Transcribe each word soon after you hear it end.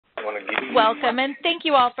Welcome, and thank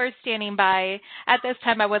you all for standing by. At this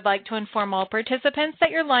time, I would like to inform all participants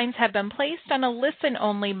that your lines have been placed on a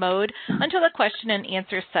listen-only mode until the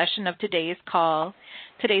question-and-answer session of today's call.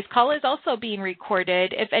 Today's call is also being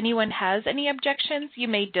recorded. If anyone has any objections, you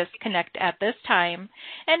may disconnect at this time.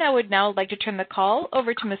 And I would now like to turn the call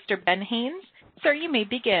over to Mr. Ben Haynes. Sir, you may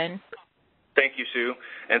begin. Thank you, Sue,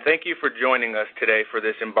 and thank you for joining us today for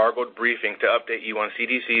this embargoed briefing to update you on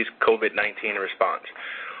CDC's COVID-19 response.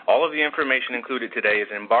 All of the information included today is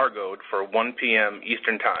embargoed for 1 p.m.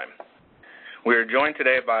 Eastern Time. We are joined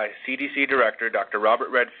today by CDC Director Dr. Robert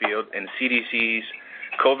Redfield and CDC's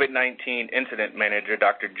COVID-19 Incident Manager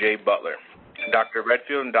Dr. Jay Butler. Dr.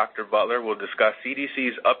 Redfield and Dr. Butler will discuss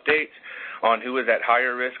CDC's updates on who is at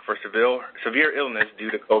higher risk for severe illness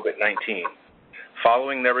due to COVID-19.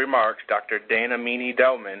 Following their remarks, Dr. Dana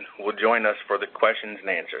Meany-Delman will join us for the questions and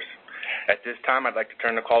answers. At this time, I'd like to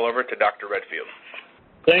turn the call over to Dr. Redfield.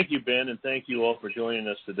 Thank you, Ben, and thank you all for joining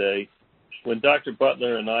us today. When Dr.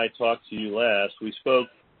 Butler and I talked to you last, we spoke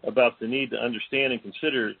about the need to understand and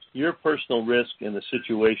consider your personal risk and the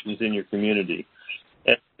situations in your community.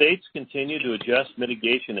 As states continue to adjust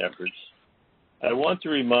mitigation efforts, I want to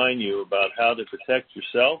remind you about how to protect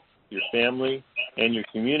yourself, your family, and your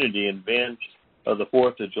community in advance of the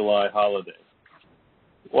 4th of July holiday.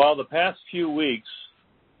 While the past few weeks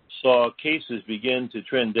saw cases begin to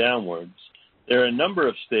trend downwards, there are a number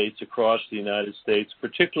of states across the United States,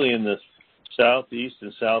 particularly in the southeast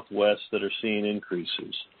and southwest, that are seeing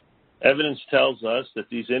increases. Evidence tells us that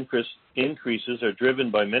these increases are driven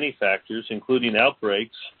by many factors, including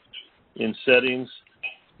outbreaks in settings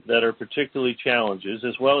that are particularly challenges,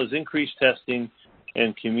 as well as increased testing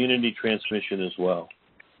and community transmission as well.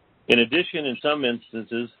 In addition, in some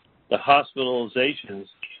instances, the hospitalizations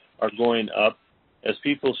are going up as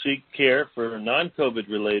people seek care for non-COVID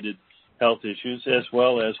related health issues as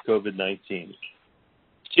well as COVID-19.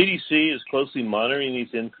 CDC is closely monitoring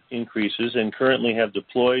these increases and currently have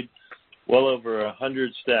deployed well over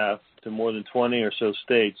 100 staff to more than 20 or so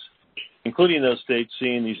states, including those states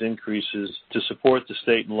seeing these increases, to support the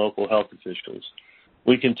state and local health officials.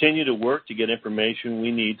 We continue to work to get information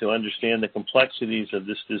we need to understand the complexities of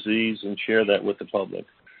this disease and share that with the public.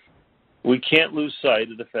 We can't lose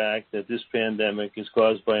sight of the fact that this pandemic is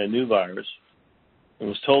caused by a new virus. It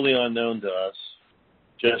was totally unknown to us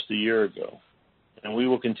just a year ago, and we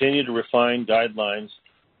will continue to refine guidelines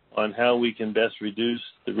on how we can best reduce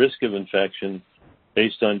the risk of infection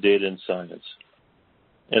based on data and science.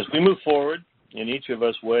 As we move forward, and each of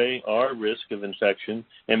us weigh our risk of infection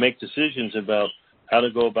and make decisions about how to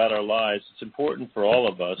go about our lives, it's important for all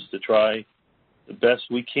of us to try the best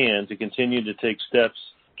we can to continue to take steps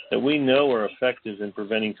that we know are effective in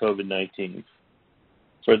preventing COVID-19.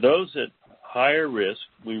 For those at higher risk,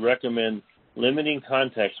 we recommend limiting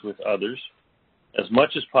contacts with others as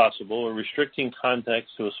much as possible, or restricting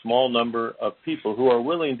contacts to a small number of people who are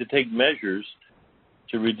willing to take measures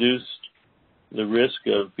to reduce the risk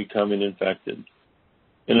of becoming infected.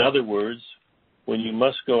 In other words, when you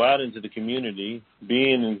must go out into the community,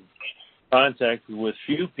 being in contact with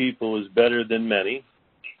few people is better than many.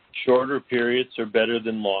 Shorter periods are better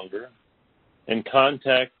than longer. And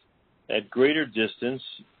contact at greater distance,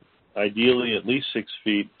 ideally at least 6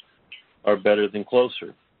 feet, are better than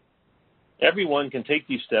closer. Everyone can take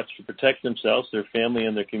these steps to protect themselves, their family,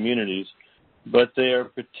 and their communities, but they are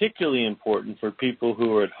particularly important for people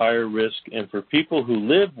who are at higher risk and for people who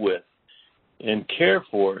live with and care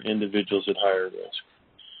for individuals at higher risk.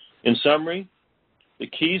 In summary, the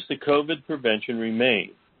keys to COVID prevention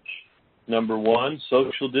remain. Number 1,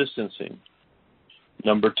 social distancing.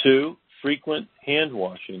 Number 2, frequent hand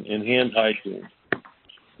washing and hand hygiene.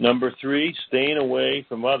 Number 3, staying away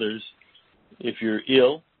from others if you're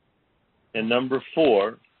ill. And number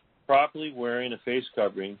 4, properly wearing a face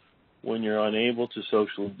covering when you're unable to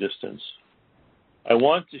social distance. I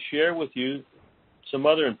want to share with you some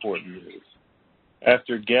other important news.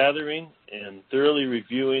 After gathering and thoroughly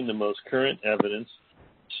reviewing the most current evidence,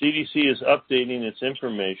 CDC is updating its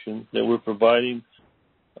information that we're providing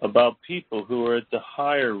about people who are at the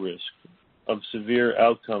higher risk of severe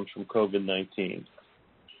outcomes from COVID-19.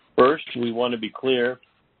 First, we want to be clear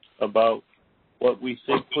about what we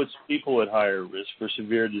think puts people at higher risk for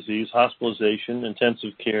severe disease, hospitalization,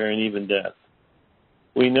 intensive care, and even death.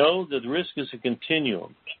 We know that the risk is a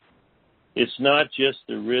continuum. It's not just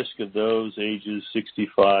the risk of those ages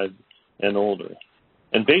 65 and older.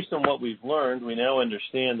 And based on what we've learned, we now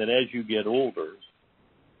understand that as you get older,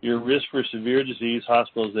 your risk for severe disease,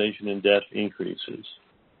 hospitalization, and death increases.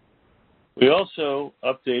 We also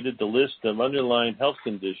updated the list of underlying health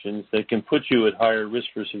conditions that can put you at higher risk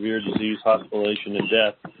for severe disease, hospitalization, and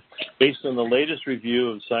death based on the latest review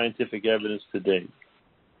of scientific evidence to date.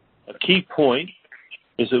 A key point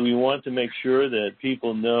is that we want to make sure that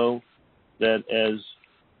people know that as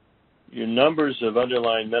your numbers of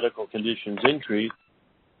underlying medical conditions increase,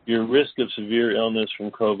 your risk of severe illness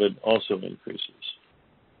from COVID also increases.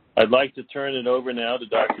 I'd like to turn it over now to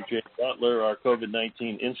Dr. Jay Butler, our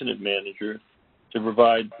COVID-19 Incident Manager, to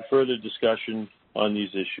provide further discussion on these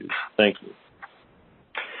issues. Thank you.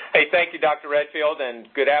 Hey, thank you, Dr. Redfield,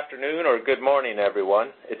 and good afternoon or good morning, everyone.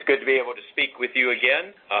 It's good to be able to speak with you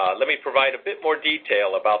again. Let me provide a bit more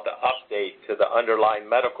detail about the update to the underlying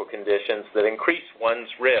medical conditions that increase one's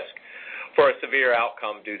risk for a severe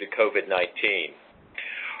outcome due to COVID-19.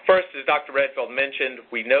 First, as Dr. Redfield mentioned,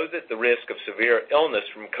 we know that the risk of severe illness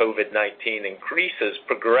from COVID-19 increases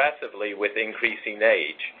progressively with increasing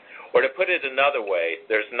age. Or to put it another way,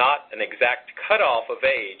 there's not an exact cutoff of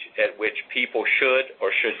age at which people should or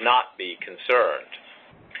should not be concerned.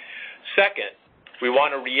 Second, we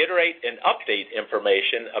want to reiterate and update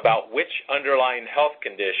information about which underlying health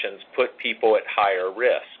conditions put people at higher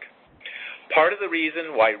risk. Part of the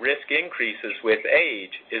reason why risk increases with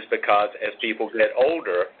age is because as people get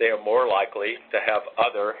older, they are more likely to have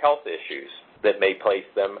other health issues that may place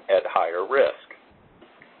them at higher risk.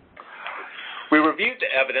 We reviewed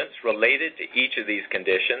the evidence related to each of these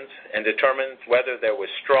conditions and determined whether there was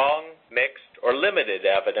strong, mixed, or limited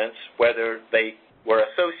evidence whether they were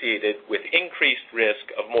associated with increased risk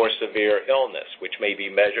of more severe illness, which may be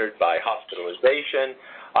measured by hospitalization,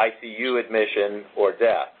 ICU admission, or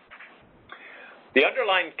death. The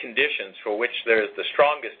underlying conditions for which there is the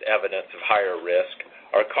strongest evidence of higher risk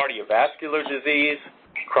are cardiovascular disease,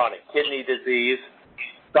 chronic kidney disease,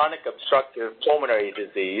 chronic obstructive pulmonary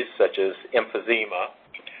disease, such as emphysema,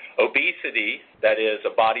 obesity, that is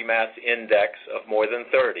a body mass index of more than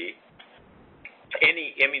 30,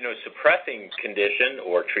 any immunosuppressing condition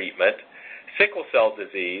or treatment, sickle cell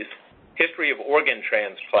disease, history of organ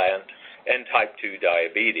transplant, and type 2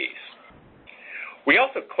 diabetes. We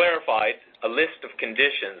also clarified a list of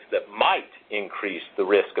conditions that might increase the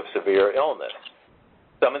risk of severe illness.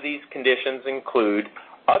 Some of these conditions include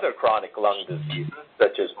other chronic lung diseases,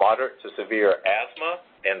 such as moderate to severe asthma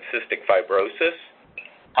and cystic fibrosis,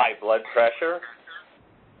 high blood pressure,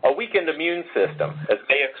 a weakened immune system, as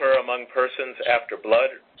may occur among persons after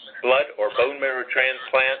blood or bone marrow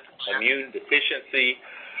transplant, immune deficiency,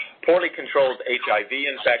 poorly controlled HIV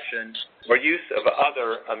infection, or use of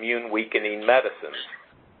other immune-weakening medicines.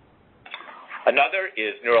 Another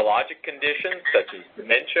is neurologic conditions, such as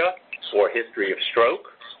dementia or history of stroke,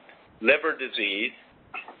 liver disease,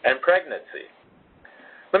 and pregnancy.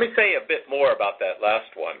 Let me say a bit more about that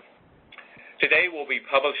last one. Today we'll be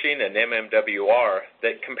publishing an MMWR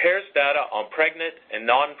that compares data on pregnant and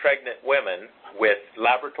non-pregnant women with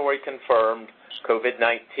laboratory-confirmed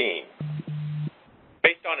COVID-19.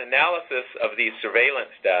 Based on analysis of these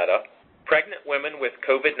surveillance data, pregnant women with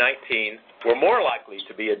COVID-19 were more likely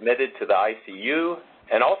to be admitted to the ICU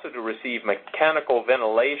and also to receive mechanical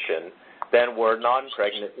ventilation than were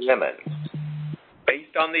non-pregnant women.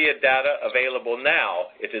 Based on the data available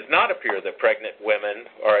now, it does not appear that pregnant women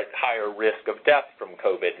are at higher risk of death from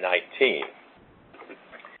COVID-19.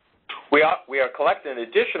 We are collecting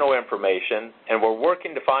additional information, and we're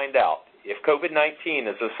working to find out if COVID-19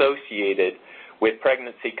 is associated with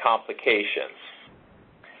pregnancy complications.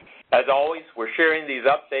 As always, we're sharing these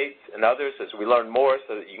updates and others as we learn more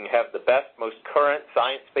so that you can have the best, most current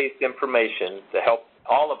science-based information to help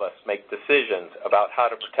all of us make decisions about how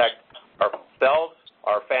to protect ourselves,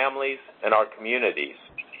 our families, and our communities.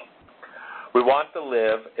 We want to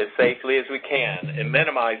live as safely as we can and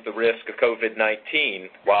minimize the risk of COVID-19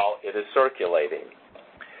 while it is circulating.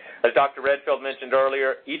 As Dr. Redfield mentioned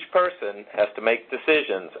earlier, each person has to make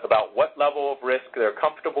decisions about what level of risk they're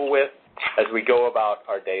comfortable with as we go about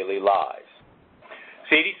our daily lives.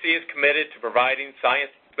 CDC is committed to providing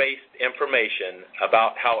science-based information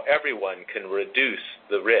about how everyone can reduce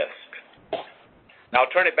the risk. Now I'll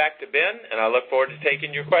turn it back to Ben, and I look forward to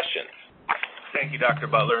taking your questions. Thank you, Dr.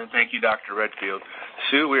 Butler, and thank you, Dr. Redfield.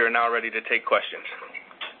 Sue, we are now ready to take questions.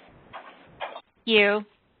 You.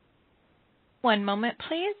 One moment,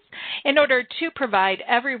 please. In order to provide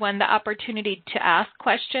everyone the opportunity to ask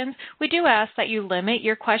questions, we do ask that you limit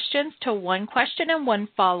your questions to one question and one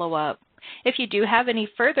follow-up. If you do have any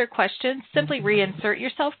further questions, simply reinsert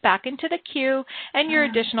yourself back into the queue, and your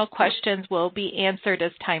additional questions will be answered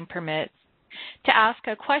as time permits. To ask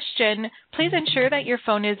a question, please ensure that your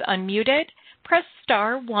phone is unmuted, press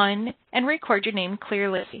 *1, and record your name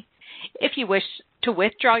clearly. If you wish to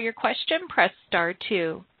withdraw your question, press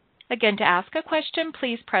 *2. Again, to ask a question,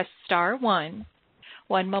 please press *1.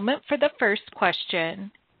 One moment for the first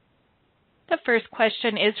question. The first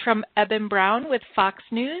question is from Eben Brown with Fox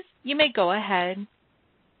News. You may go ahead.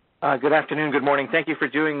 Good afternoon, good morning. Thank you for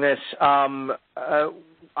doing this. I'm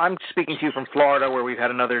speaking to you from Florida, where we've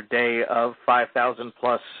had another day of 5,000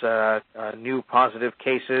 plus new positive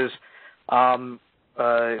cases.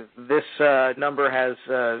 This number has,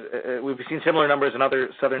 we've seen similar numbers in other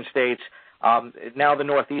southern states. Now the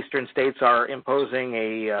northeastern states are imposing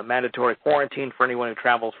a mandatory quarantine for anyone who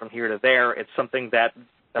travels from here to there. It's something that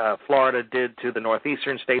Florida did to the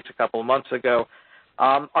northeastern states a couple of months ago.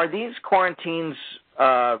 Are these quarantines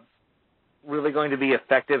really going to be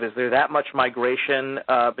effective? Is there that much migration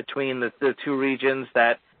between the two regions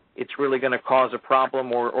that it's really going to cause a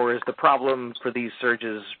problem, or is the problem for these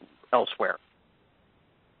surges elsewhere?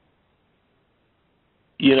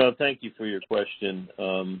 Thank you for your question.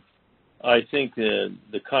 I think the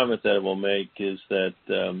comment that I will make is that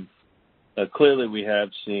clearly we have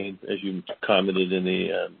seen, as you commented in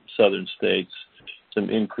the southern states, some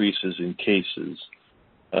increases in cases.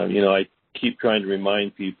 I keep trying to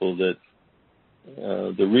remind people that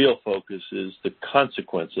the real focus is the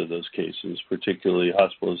consequence of those cases, particularly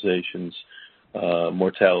hospitalizations,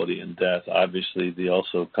 mortality, and death. Obviously, the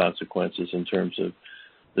also consequences in terms of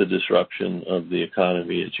the disruption of the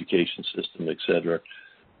economy, education system, et cetera.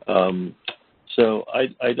 So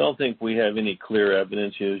I don't think we have any clear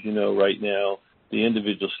evidence. As you know, right now, the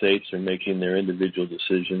individual states are making their individual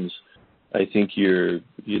decisions. I think the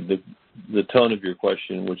tone of your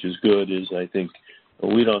question, which is good, is I think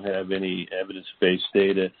we don't have any evidence-based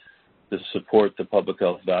data to support the public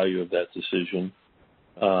health value of that decision.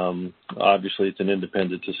 Obviously, it's an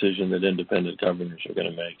independent decision that independent governors are going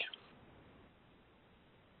to make.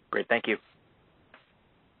 Great, thank you.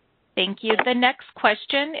 Thank you. The next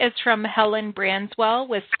question is from Helen Branswell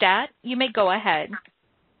with STAT. You may go ahead.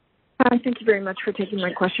 Hi, thank you very much for taking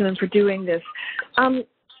my question and for doing this.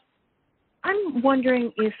 I'm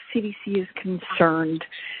wondering if CDC is concerned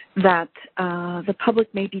that the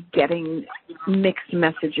public may be getting mixed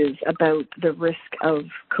messages about the risk of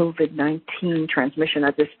COVID-19 transmission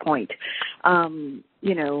at this point.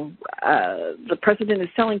 The president is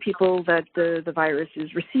telling people that the virus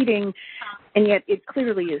is receding, and yet it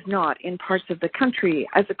clearly is not in parts of the country.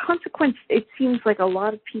 As a consequence, it seems like a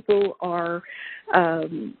lot of people are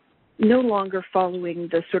no longer following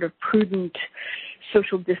the sort of prudent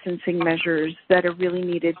social distancing measures that are really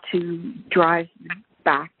needed to drive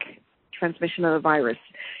back transmission of the virus.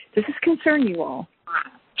 Does this concern you all?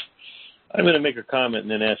 I'm going to make a comment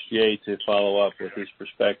and then ask Jay to follow up with his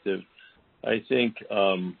perspective. I think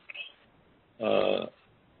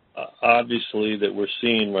obviously that we're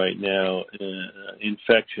seeing right now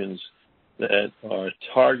infections that are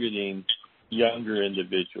targeting younger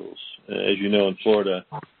individuals. As you know, in Florida,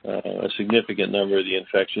 a significant number of the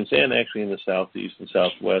infections, and actually in the southeast and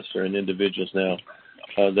southwest, are in individuals now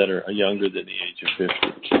that are younger than the age of 50.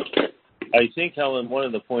 I think, Helen, one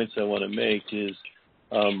of the points I want to make is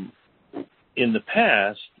in the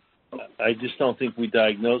past, I just don't think we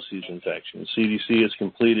diagnose these infections. CDC has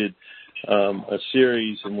completed a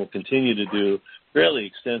series and will continue to do fairly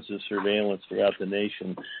extensive surveillance throughout the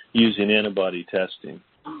nation using antibody testing.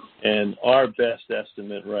 And our best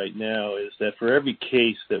estimate right now is that for every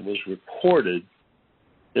case that was reported,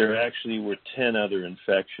 there actually were 10 other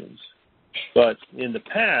infections. But in the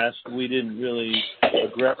past, we didn't really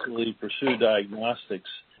aggressively pursue diagnostics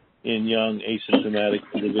in young asymptomatic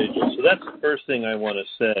individuals. So that's the first thing I want to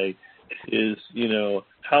say is,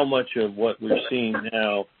 how much of what we're seeing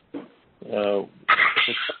now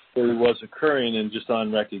was occurring and just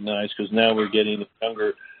unrecognized, because now we're getting a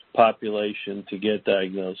younger population to get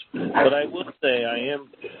diagnosed. But I will say I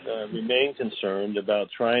remain concerned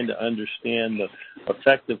about trying to understand the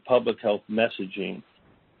effective public health messaging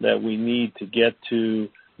that we need to get to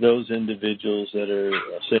those individuals that are,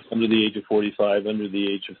 say, under the age of 45, under the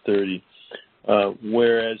age of 30,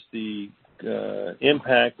 whereas the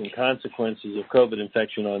impact and consequences of COVID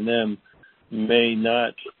infection on them may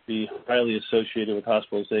not be highly associated with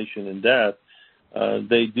hospitalization and death.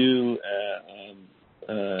 They do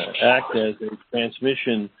act as a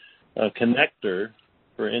transmission connector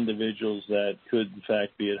for individuals that could, in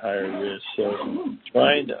fact, be at higher risk. So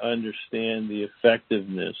trying to understand the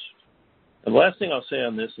effectiveness. And the last thing I'll say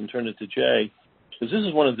on this, and turn it to Jay, because this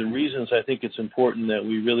is one of the reasons I think it's important that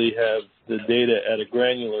we really have the data at a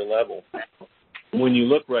granular level. When you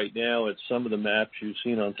look right now at some of the maps you've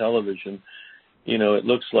seen on television, it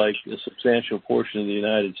looks like a substantial portion of the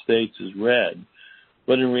United States is red.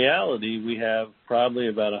 But in reality, we have probably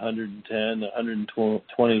about 110,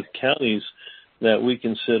 120 counties that we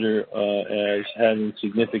consider as having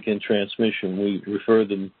significant transmission. We refer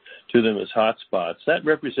them to them as hotspots. That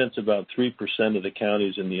represents about 3% of the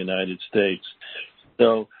counties in the United States.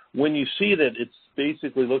 So when you see that it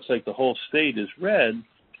basically looks like the whole state is red,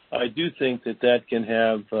 I do think that can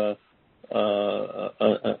have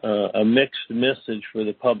a mixed message for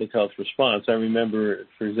the public health response. I remember,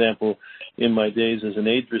 for example, in my days as an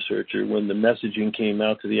AIDS researcher, when the messaging came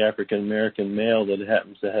out to the African-American male that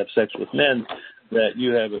happens to have sex with men, that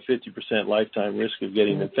you have a 50% lifetime risk of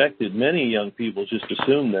getting infected, many young people just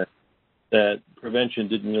assumed that prevention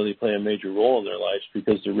didn't really play a major role in their lives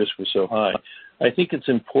because the risk was so high. I think it's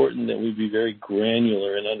important that we be very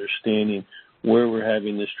granular in understanding where we're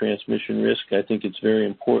having this transmission risk. I think it's very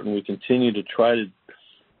important we continue to try to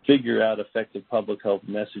figure out effective public health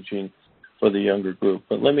messaging for the younger group.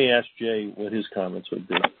 But let me ask Jay what his comments would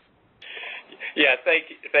be. Yeah,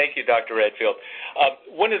 thank you, Dr. Redfield.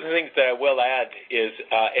 One of the things that I will add is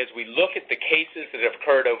as we look at the cases that have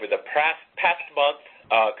occurred over the past month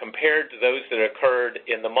compared to those that occurred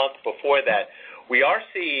in the month before that, we are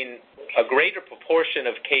seeing a greater proportion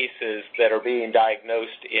of cases that are being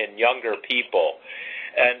diagnosed in younger people.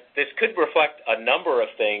 And this could reflect a number of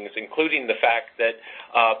things, including the fact that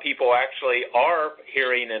people actually are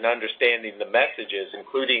hearing and understanding the messages,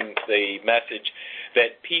 including the message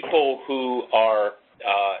that people who are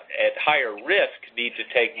at higher risk need to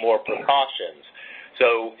take more precautions.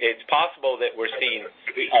 So it's possible that we're seeing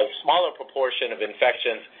a smaller proportion of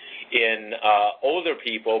infections in older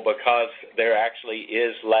people because there actually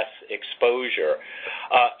is less exposure.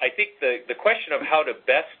 I think the question of how to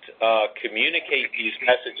best communicate these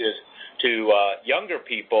messages to younger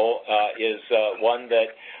people is one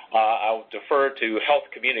that I'll defer to health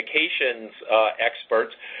communications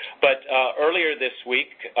experts. But earlier this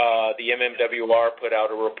week, the MMWR put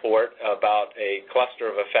out a report about a cluster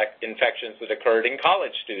of infections that occurred in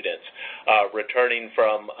college students returning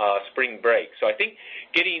from spring break. So I think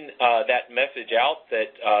getting that message out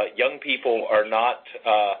that young people are not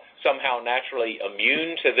somehow naturally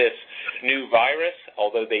immune to this new virus,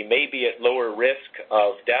 although they may be at lower risk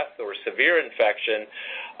of death or severe infection,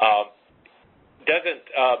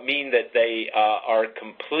 doesn't mean that they are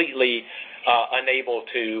completely unable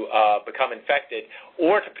to become infected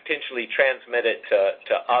or to potentially transmit it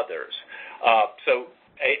to others. So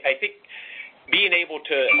I think being able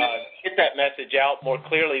to get that message out more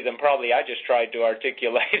clearly than probably I just tried to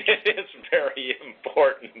articulate it is very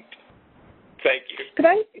important. Thank you.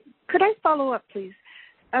 Could I follow up, please?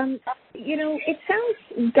 It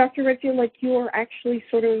sounds, Dr. Redfield, like you're actually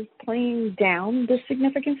sort of playing down the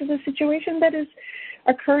significance of the situation that is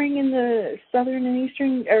occurring in the southern and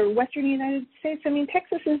eastern or western United States. I mean,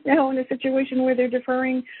 Texas is now in a situation where they're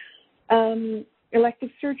deferring elective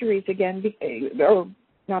surgeries again, or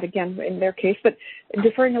not again in their case, but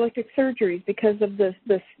deferring elective surgeries because of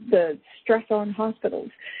the stress on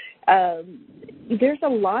hospitals. There's a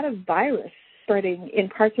lot of virus spreading in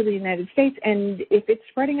parts of the United States, and if it's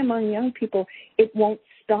spreading among young people, it won't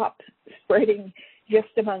stop spreading just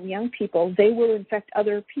among young people. They will infect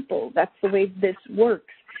other people. That's the way this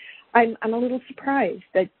works. I'm a little surprised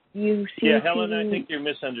that you see. Yeah, Helen, I think you're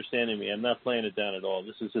misunderstanding me. I'm not playing it down at all.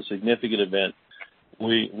 This is a significant event.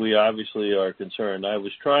 We obviously are concerned. I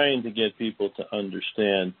was trying to get people to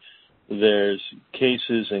understand there's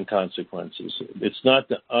cases and consequences. It's not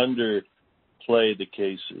to underplay the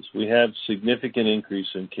cases. We have significant increase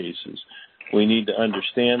in cases. We need to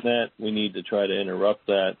understand that. We need to try to interrupt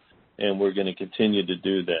that, and we're going to continue to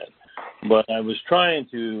do that. But I was trying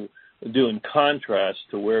to do in contrast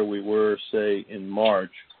to where we were, say, in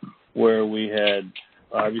March, where we had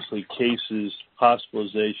obviously cases,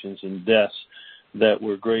 hospitalizations, and deaths that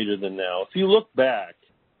were greater than now. If you look back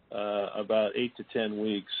about 8 to 10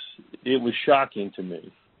 weeks, it was shocking to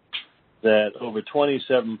me that over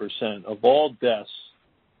 27% of all deaths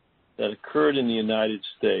that occurred in the United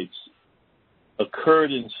States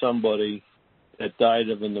occurred in somebody that died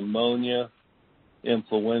of a pneumonia,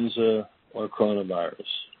 influenza, or coronavirus.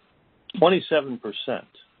 27%.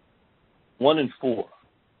 1 in 4.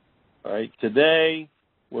 All right. Today,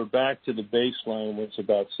 we're back to the baseline, which is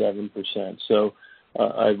about 7%. So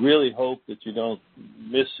I really hope that you don't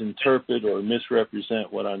misinterpret or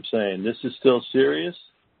misrepresent what I'm saying. This is still serious.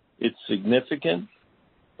 It's significant.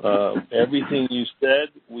 Everything you said,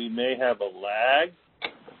 we may have a lag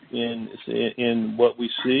in what we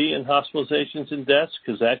see in hospitalizations and deaths,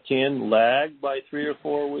 because that can lag by 3 or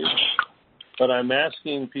 4 weeks. But I'm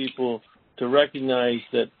asking people to recognize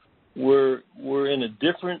that we're in a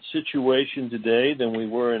different situation today than we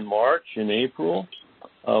were in March and April,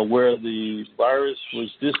 where the virus was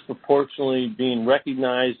disproportionately being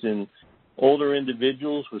recognized in older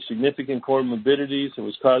individuals with significant comorbidities. It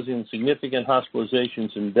was causing significant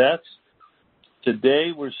hospitalizations and deaths.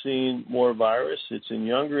 Today, we're seeing more virus. It's in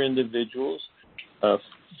younger individuals.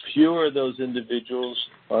 Fewer of those individuals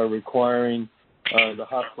are requiring the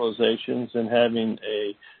hospitalizations and having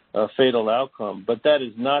a fatal outcome. But that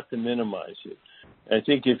is not to minimize it. I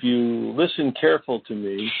think if you listen careful to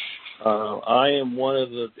me, I am one of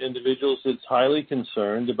the individuals that's highly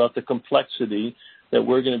concerned about the complexity that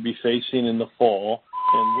we're going to be facing in the fall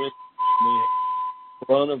and with the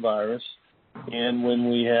coronavirus and when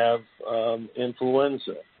we have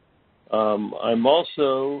influenza. I'm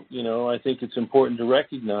also, I think it's important to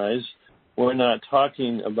recognize we're not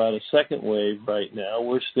talking about a second wave right now.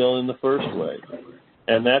 We're still in the first wave.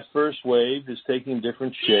 And that first wave is taking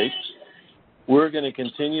different shapes. We're going to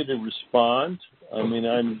continue to respond. I mean,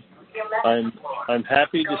 I'm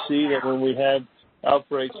happy to see that when we have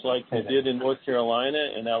outbreaks like we did in North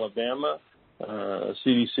Carolina and Alabama,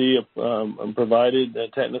 CDC provided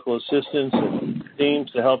technical assistance and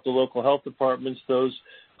teams to help the local health departments. Those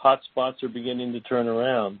hotspots are beginning to turn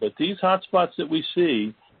around. But these hotspots that we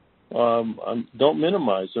see, don't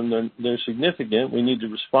minimize them. They're significant. We need to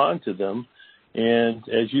respond to them. And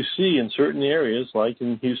as you see in certain areas, like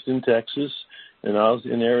in Houston, Texas, and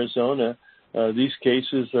in Arizona, these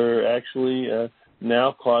cases are actually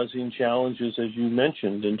now causing challenges, as you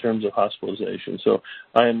mentioned, in terms of hospitalization. So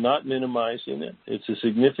I am not minimizing it. It's a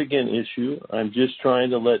significant issue. I'm just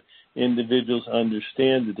trying to let individuals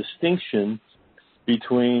understand the distinction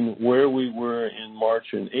between where we were in March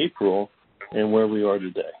and April and where we are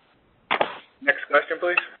today. Next question,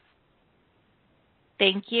 please.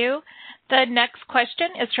 Thank you. The next question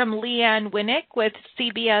is from Leanne Winnick with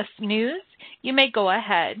CBS News. You may go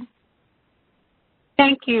ahead.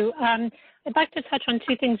 Thank you. I'd like to touch on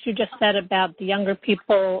two things you just said about the younger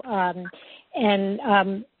people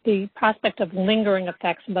and the prospect of lingering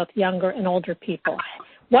effects in both younger and older people.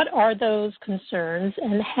 What are those concerns,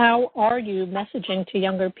 and how are you messaging to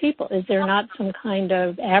younger people? Is there not some kind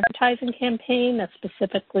of advertising campaign that's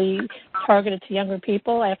specifically targeted to younger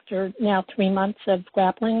people after now 3 months of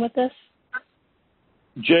grappling with this?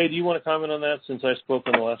 Jay, do you want to comment on that since I spoke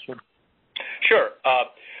on the last one? Sure.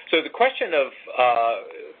 So the question of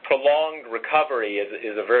prolonged recovery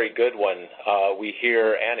is a very good one. We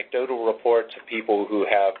hear anecdotal reports of people who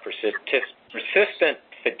have persistent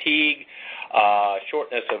fatigue,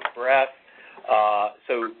 shortness of breath.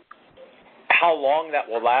 So how long that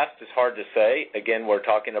will last is hard to say. Again, we're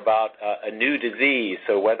talking about a new disease,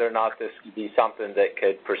 so whether or not this could be something that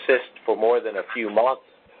could persist for more than a few months,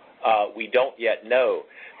 we don't yet know.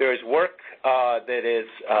 There is work that is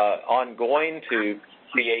ongoing to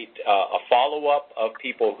create a follow-up of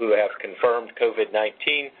people who have confirmed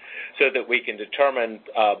COVID-19 so that we can determine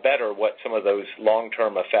better what some of those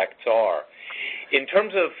long-term effects are. In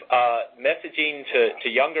terms of messaging to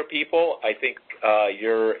younger people, I think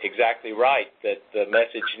you're exactly right that the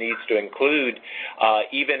message needs to include,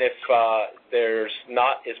 even if there's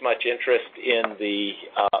not as much interest in the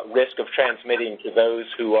risk of transmitting to those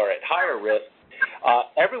who are at higher risk,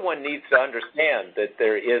 everyone needs to understand that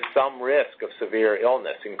there is some risk of severe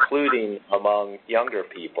illness, including among younger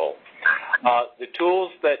people. The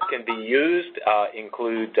tools that can be used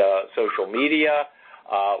include social media.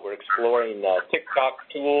 We're exploring TikTok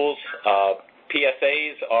tools.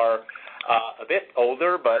 PSAs are a bit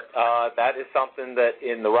older, but that is something that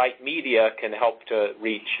in the right media can help to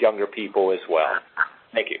reach younger people as well.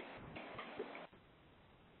 Thank you.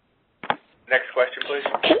 Next question, please.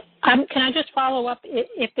 Can I just follow up?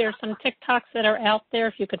 If there's some TikToks that are out there,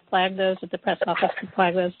 if you could flag those, if the press office could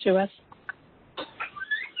flag those to us.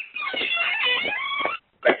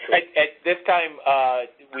 At this time,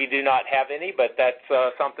 we do not have any, but that's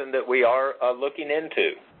something that we are looking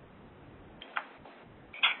into.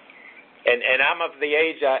 And I'm of the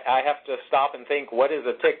age I have to stop and think, what is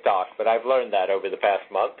a TikTok? But I've learned that over the past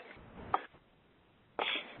month.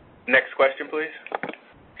 Next question, please.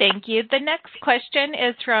 Thank you. The next question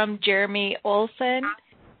is from Jeremy Olson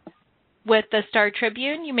with the Star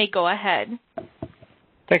Tribune. You may go ahead.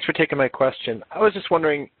 Thanks for taking my question. I was just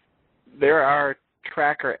wondering, there are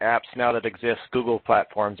tracker apps now that exist, Google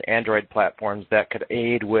platforms, Android platforms, that could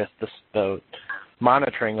aid with the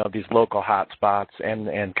monitoring of these local hotspots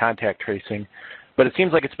and contact tracing. But it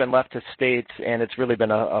seems like it's been left to states, and it's really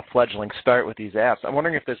been a fledgling start with these apps. I'm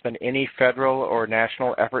wondering if there's been any federal or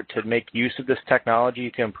national effort to make use of this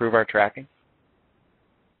technology to improve our tracking?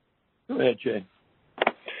 Go ahead, Jay.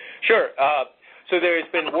 Sure. So there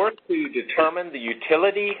has been work to determine the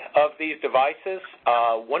utility of these devices.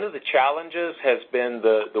 One of the challenges has been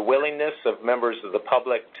the willingness of members of the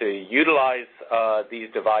public to utilize these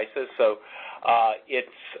devices. So it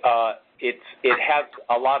has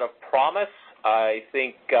a lot of promise. I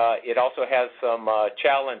think it also has some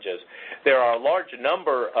challenges. There are a large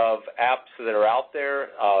number of apps that are out there,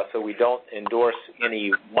 so we don't endorse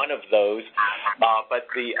any one of those. But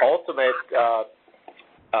the ultimate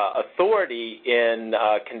authority in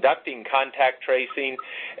conducting contact tracing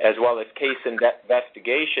as well as case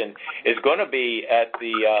investigation is going to be at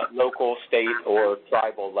the local, state, or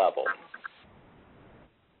tribal level.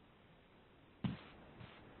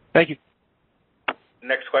 Thank you.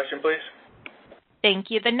 Next question, please.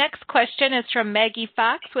 Thank you. The next question is from Maggie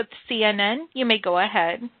Fox with CNN. You may go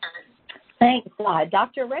ahead. Thanks.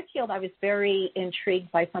 Dr. Redfield, I was very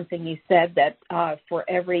intrigued by something you said, that for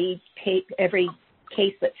every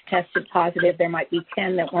case that's tested positive, there might be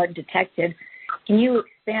 10 that weren't detected. Can you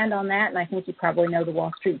expand on that? And I think you probably know the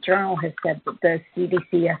Wall Street Journal has said that the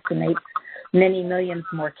CDC estimates many millions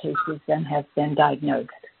more cases than have been diagnosed.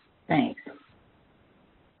 Thanks.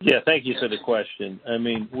 Yeah, thank you for the question. I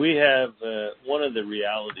mean, we have one of the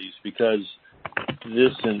realities, because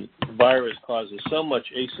this virus causes so much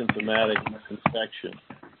asymptomatic infection,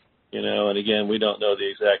 and again, we don't know the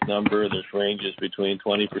exact number. There's ranges between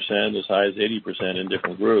 20% as high as 80% in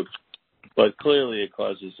different groups. But clearly it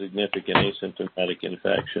causes significant asymptomatic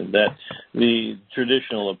infection. That the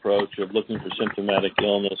traditional approach of looking for symptomatic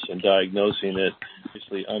illness and diagnosing it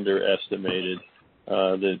obviously underestimated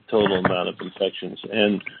the total amount of infections.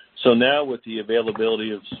 And so now with the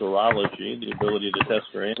availability of serology, the ability to test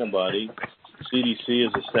for antibody, CDC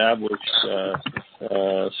has established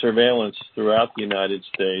surveillance throughout the United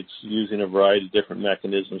States using a variety of different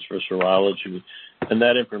mechanisms for serology. And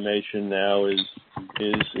that information now is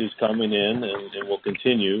coming in and will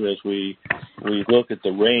continue as we look at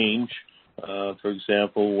the range, for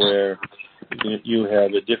example, where you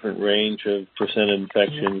have a different range of percent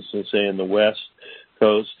infections, let's say in the West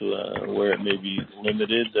Coast, where it may be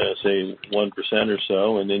limited, say 1% or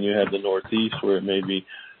so, and then you have the Northeast where it may be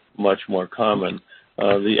much more common.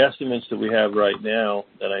 The estimates that we have right now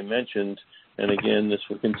that I mentioned, and again, this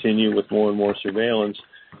will continue with more and more surveillance,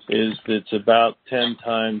 is that it's about 10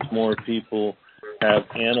 times more people have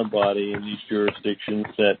antibody in these jurisdictions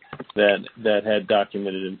that had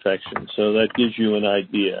documented infections. So that gives you an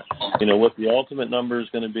idea. What the ultimate number is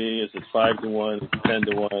going to be. Is it 5 to 1? Is it 10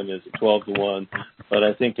 to 1? Is it 12 to 1? But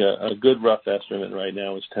I think a good rough estimate right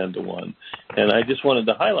now is 10 to 1. And I just wanted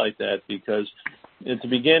to highlight that because at the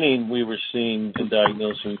beginning, we were seeing and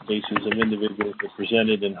diagnosing cases of individuals that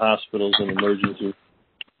presented in hospitals and emergency.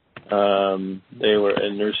 They were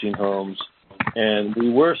in nursing homes, and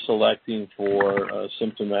we were selecting for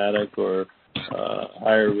symptomatic or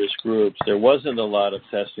higher risk groups. There wasn't a lot of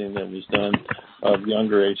testing that was done of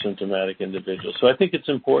younger asymptomatic individuals. So I think it's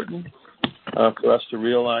important for us to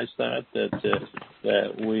realize that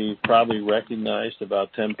we probably recognized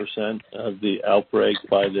about 10% of the outbreak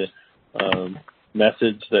by the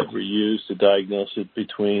methods that were used to diagnose it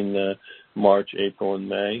between March, April, and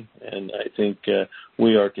May. And I think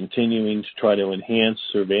we are continuing to try to enhance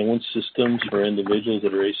surveillance systems for individuals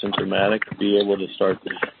that are asymptomatic to be able to start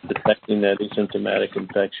detecting that asymptomatic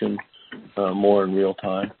infection more in real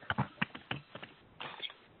time.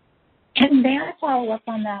 And may I follow up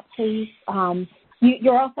on that, please?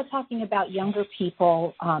 You're also talking about younger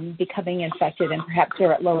people becoming infected and perhaps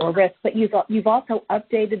they're at lower risk, but you've also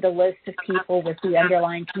updated the list of people with the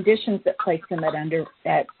underlying conditions that place them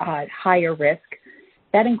at higher risk.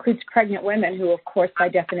 That includes pregnant women who, of course, by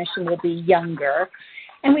definition will be younger.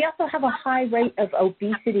 And we also have a high rate of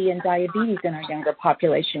obesity and diabetes in our younger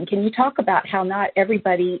population. Can you talk about how not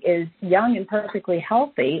everybody is young and perfectly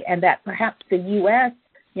healthy, and that perhaps the U.S.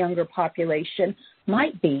 younger population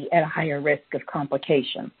might be at a higher risk of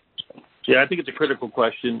complications? Yeah, I think it's a critical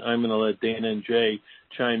question. I'm going to let Dana and Jay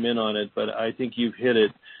chime in on it, but I think you've hit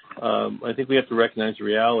it. I think we have to recognize the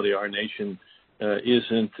reality. Our nation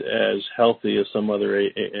isn't as healthy as some other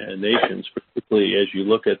nations, particularly as you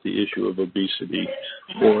look at the issue of obesity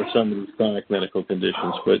or some of these chronic medical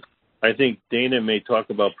conditions. But I think Dana may talk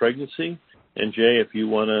about pregnancy, and Jay, if you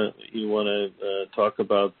want to talk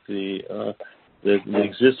about the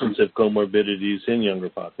existence of comorbidities in younger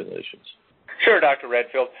populations. Sure, Dr.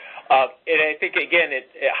 Redfield. And I think, again, it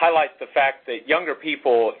highlights the fact that younger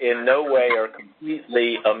people in no way are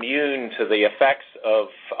completely immune to the effects of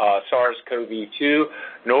SARS-CoV-2,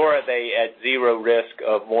 nor are they at zero risk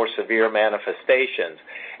of more severe manifestations.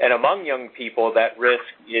 And among young people, that risk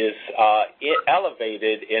is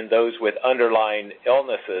elevated in those with underlying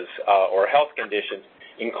illnesses or health conditions,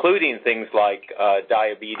 including things like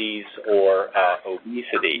diabetes or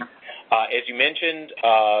obesity. As you mentioned,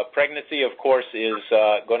 pregnancy, of course, is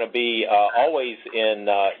going to be always in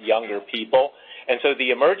younger people. And so the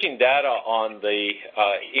emerging data on the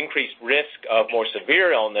increased risk of more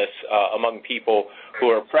severe illness among people who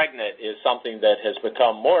are pregnant is something that has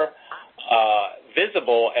become more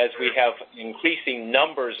visible as we have increasing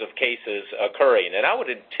numbers of cases occurring. And I would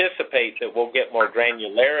anticipate that we'll get more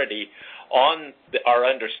granularity on our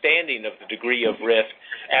understanding of the degree of risk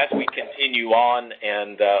as we continue on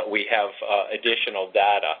and we have additional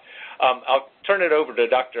data. I'll turn it over to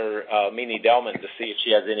Dr. Mini Delman to see if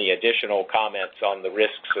she has any additional comments on the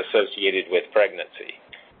risks associated with pregnancy.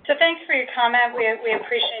 So thanks for your comment. We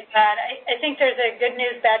appreciate that. I think there's a good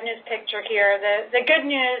news, bad news picture here. The good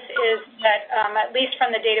news is that, at least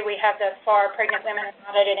from the data we have thus far, pregnant women are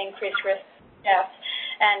not at an increased risk of death.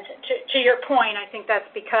 And to your point, I think that's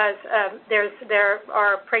because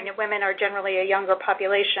pregnant women are generally a younger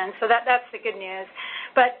population. So that's the good news.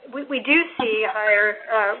 But we do see higher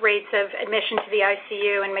rates of admission to the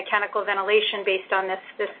ICU and mechanical ventilation based on this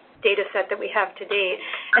data set that we have to date.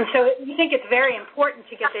 And so we think it's very important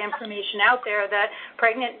to get the information out there that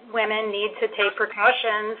pregnant women need to take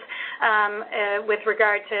precautions with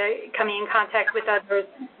regard to coming in contact with others,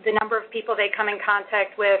 the number of people they come in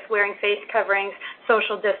contact with, wearing face coverings,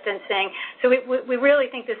 social distancing. So we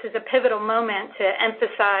really think this is a pivotal moment to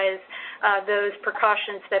emphasize those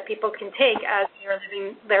precautions that people can take as they're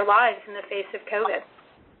living their lives in the face of COVID.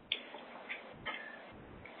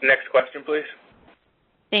 Next question, please.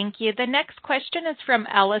 Thank you. The next question is from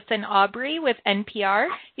Allison Aubrey with NPR.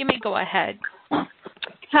 You may go ahead.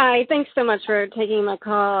 Hi, thanks so much for taking my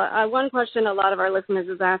call. One question a lot of our listeners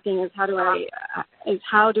is asking is how do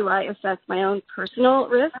I assess my own personal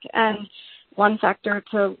risk? And one factor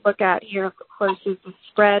to look at here, of course, is the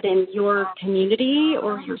spread in your community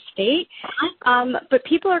or your state. But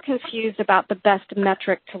people are confused about the best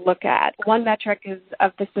metric to look at. One metric is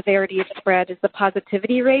of the severity of spread is the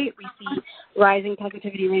positivity rate. We see rising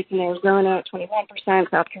positivity rates in Arizona,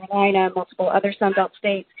 21%, South Carolina, multiple other Sunbelt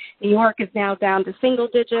states. New York is now down to single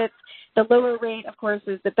digits. The lower rate, of course,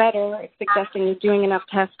 is the better. It's suggesting you're doing enough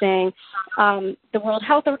testing. The World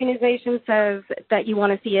Health Organization says that you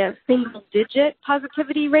want to see a single-digit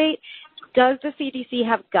positivity rate. Does the CDC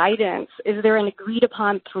have guidance? Is there an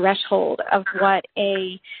agreed-upon threshold of what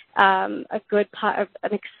an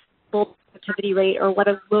acceptable positivity rate or what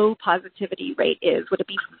a low positivity rate is? Would it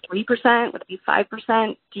be 3%? Would it be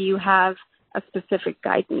 5%? Do you have a specific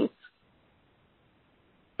guidance?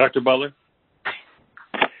 Dr. Butler?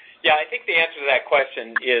 Yeah, I think the answer to that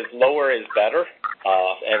question is lower is better,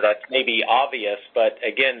 and that's maybe obvious, but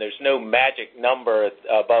again, there's no magic number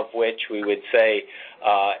above which we would say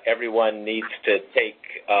everyone needs to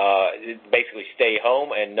basically stay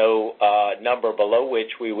home, and no number below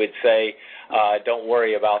which we would say don't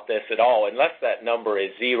worry about this at all, unless that number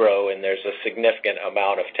is zero and there's a significant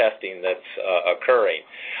amount of testing that's occurring.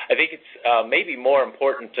 I think it's maybe more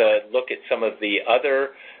important to look at some of the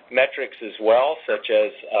other metrics as well, such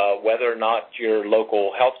as whether or not your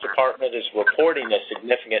local health department is reporting a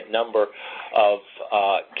significant number of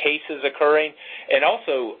cases occurring, and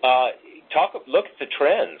also look at the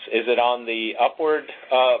trends. Is it on the upward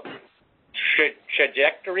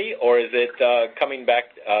trajectory, or is it coming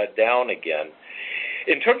back down again?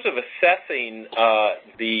 In terms of assessing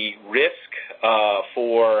the risk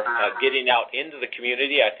for getting out into the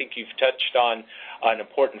community, I think you've touched on an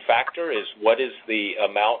important factor is what is the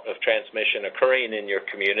amount of transmission occurring in your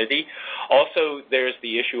community. Also, there's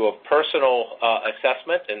the issue of personal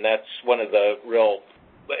assessment, and that's one of the real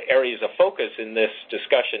areas of focus in this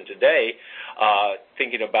discussion today.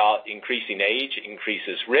 Thinking about increasing age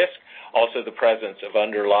increases risk, also the presence of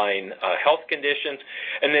underlying health conditions.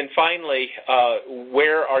 And then finally,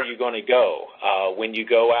 where are you going to go when you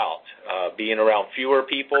go out? Being around fewer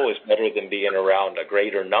people is better than being around a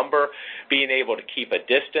greater number. Being able to keep a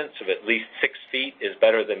distance of at least 6 feet is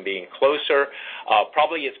better than being closer.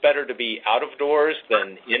 Probably it's better to be out of doors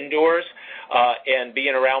than indoors. And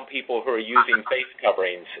being around people who are using face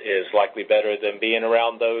coverings is likely better than being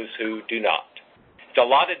around those who do not. It's a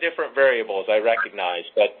lot of different variables, I recognize,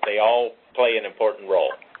 but they all play an important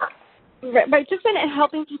role. Right, just in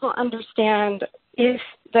helping people understand if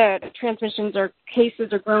that transmissions or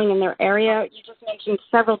cases are growing in their area. You just mentioned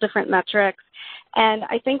several different metrics. And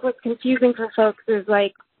I think what's confusing for folks is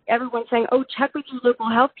like everyone's saying, oh, check with your local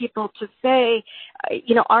health people to say,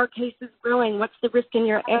 our case is growing. What's the risk in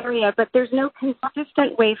your area? But there's no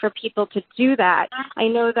consistent way for people to do that. I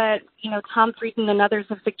know that, Tom Frieden and others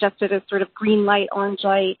have suggested a sort of green light, orange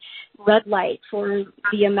light, red light for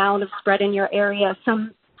the amount of spread in your area,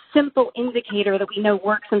 some simple indicator that we know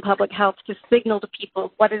works in public health to signal to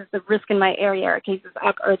people what is the risk in my area. Are cases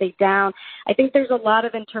up? Are they down? I think there's a lot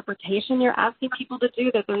of interpretation you're asking people to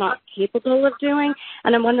do that they're not capable of doing.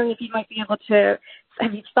 And I'm wondering if you might be able to,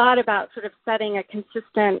 have you thought about sort of setting a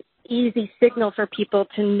consistent, easy signal for people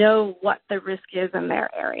to know what the risk is in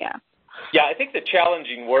their area? Yeah, I think the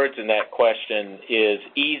challenging words in that question is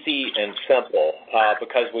easy and simple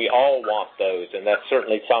because we all want those, and that's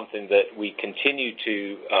certainly something that we continue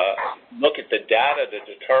to look at the data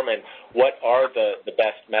to determine what are the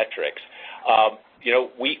best metrics.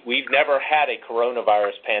 We've never had a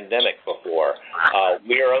coronavirus pandemic before.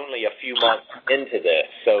 We are only a few months into this,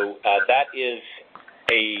 so that is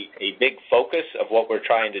a big focus of what we're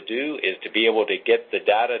trying to do is to be able to get the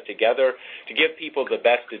data together to give people the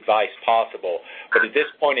best advice possible. But at this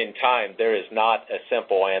point in time, there is not a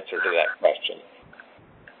simple answer to that question.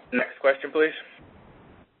 Next question, please.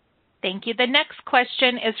 Thank you. The next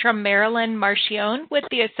question is from Marilyn Marchione with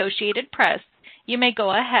the Associated Press. You may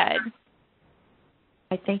go ahead.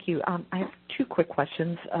 Hi, thank you. I have two quick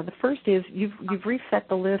questions. The first is you've reset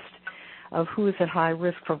the list of who is at high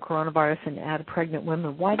risk from coronavirus and add pregnant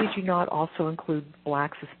women. Why did you not also include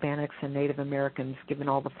blacks, Hispanics, and Native Americans, given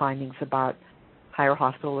all the findings about higher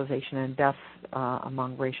hospitalization and deaths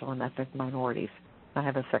among racial and ethnic minorities? I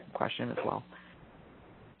have a second question as well.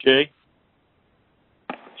 Jay?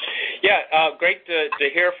 Yeah, great to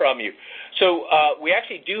hear from you. So we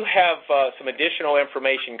actually do have some additional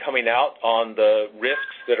information coming out on the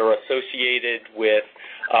risks that are associated with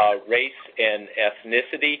race and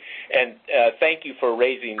ethnicity, and thank you for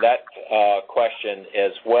raising that question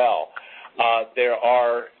as well. There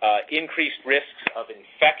are increased risks of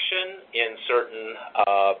infection in certain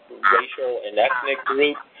racial and ethnic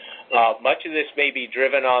groups. Much of this may be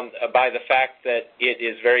driven by the fact that it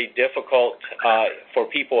is very difficult for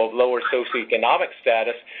people of lower socioeconomic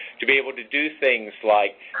status to be able to do things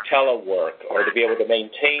like telework or to be able to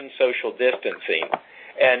maintain social distancing.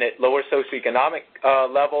 And at lower socioeconomic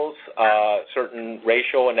levels, certain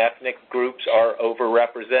racial and ethnic groups are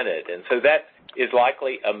overrepresented. And so that is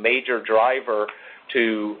likely a major driver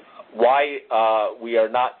to why we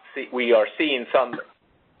are seeing some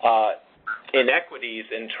inequities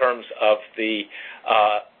in terms of the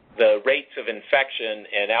rates of infection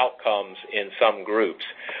and outcomes in some groups.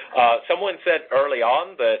 Someone said early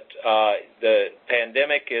on that the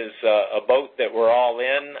pandemic is a boat that we're all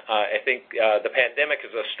in. I think the pandemic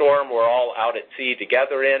is a storm we're all out at sea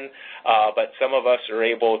together in, but some of us are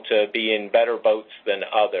able to be in better boats than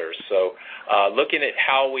others. So looking at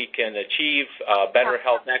how we can achieve better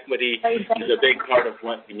health equity is a big part of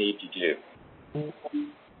what we need to do.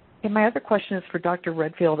 And my other question is for Dr.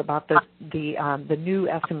 Redfield about the new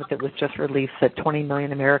estimate that was just released that 20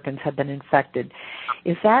 million Americans have been infected.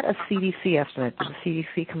 Is that a CDC estimate? Did the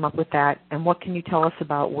CDC come up with that? And what can you tell us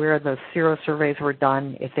about where the sero surveys were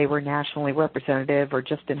done, if they were nationally representative or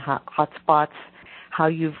just in hot spots, how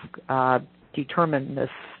you've determined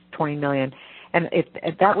this 20 million? And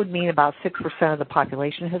if that would mean about 6% of the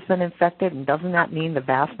population has been infected, and doesn't that mean the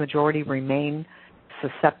vast majority remain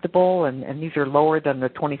susceptible, and these are lower than the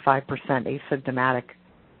 25% asymptomatic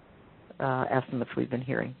estimates we've been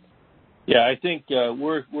hearing? Yeah, I think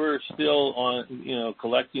we're still on,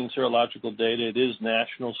 collecting serological data. It is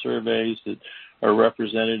national surveys that are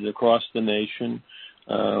represented across the nation.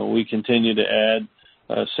 We continue to add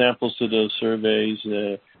samples to those surveys,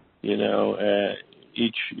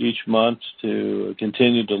 each month to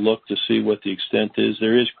continue to look to see what the extent is.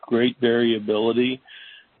 There is great variability,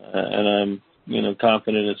 and I'm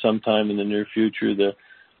confident that sometime in the near future that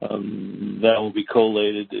will be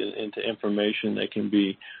collated into information that can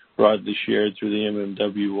be broadly shared through the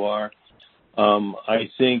MMWR. I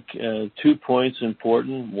think 2 points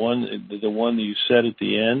important. One, the one that you said at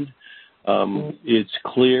the end, it's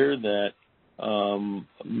clear that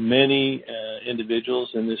many individuals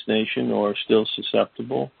in this nation are still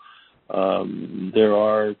susceptible. There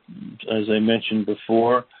are, as I mentioned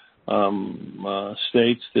before,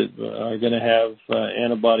 states that are going to have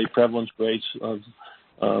antibody prevalence rates of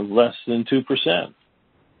less than 2%,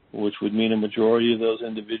 which would mean a majority of those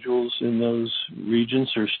individuals in those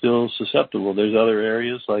regions are still susceptible. There's other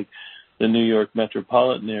areas like the New York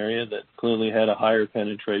metropolitan area that clearly had a higher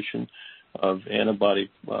penetration of antibody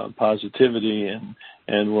positivity,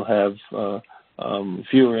 and we'll have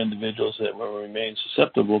fewer individuals that will remain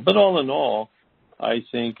susceptible. But all in all, I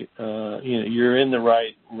think you're in the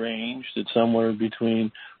right range. That somewhere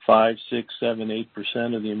between 5, 6, 7,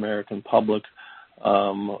 8% of the American public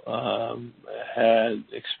had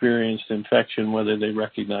experienced infection, whether they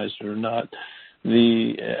recognized it or not.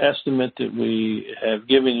 The estimate that we have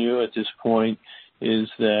given you at this point is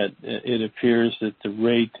that it appears that the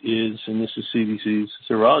rate is, and this is CDC's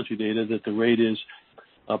serology data, that the rate is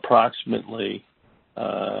approximately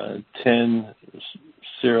 10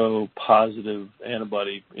 seropositive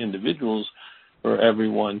antibody individuals for every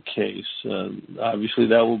one case. Obviously,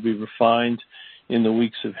 that will be refined in the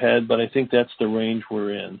weeks ahead, but I think that's the range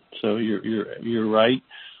we're in. So you're right.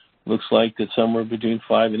 Looks like that somewhere between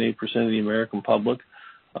 5 and 8% of the American public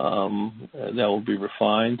that will be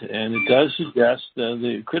refined, and it does suggest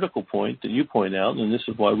the critical point that you point out, and this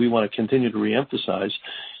is why we want to continue to reemphasize: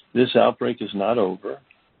 this outbreak is not over.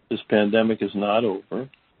 This pandemic is not over.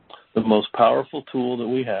 The most powerful tool that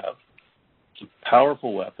we have, it's a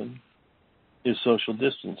powerful weapon, is social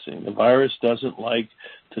distancing. The virus doesn't like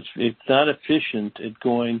to, it's not efficient at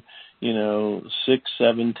going, 6,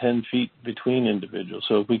 7, 10 feet between individuals.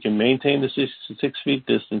 So if we can maintain the 6 feet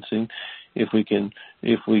distancing, if we can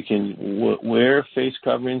wear face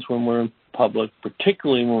coverings when we're in public,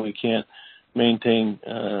 particularly when we can't maintain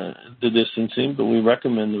the distancing, but we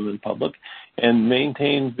recommend them in public, and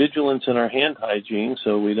maintain vigilance in our hand hygiene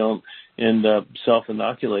so we don't end up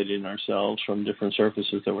self-inoculating ourselves from different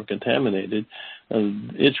surfaces that were contaminated.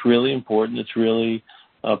 It's really important. It's really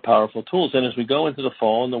powerful tools. And as we go into the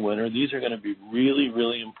fall and the winter, these are going to be really,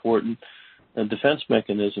 really important defense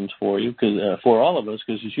mechanisms for you, for all of us,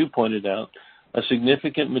 because as you pointed out, a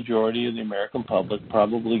significant majority of the American public,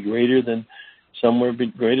 probably greater than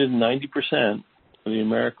 90% of the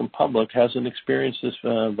American public, hasn't experienced this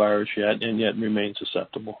virus yet and yet remains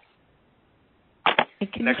susceptible.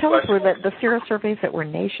 And can you tell us, were the serosurveys that were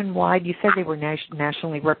nationwide, you said they were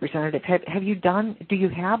nationally representative. Do you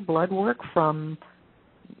have blood work from,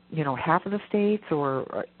 half of the states,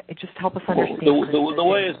 or just help us understand?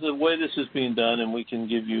 The way this is being done, and we can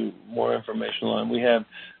give you more information on, we have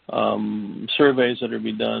surveys that are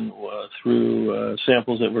being done through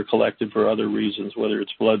samples that were collected for other reasons, whether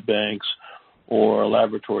it's blood banks or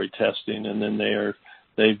laboratory testing, and then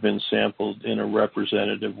they've been sampled in a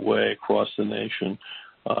representative way across the nation.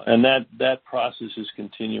 And that process is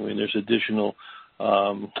continuing. There's additional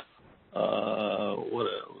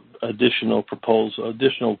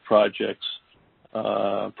projects,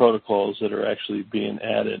 protocols that are actually being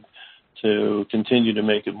added to continue to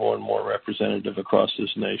make it more and more representative across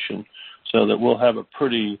this nation, so that we'll have a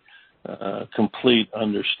pretty complete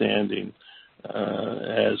understanding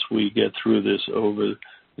as we get through this over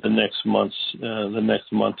the next month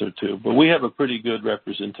or two. But we have a pretty good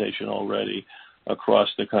representation already across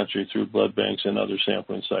the country through blood banks and other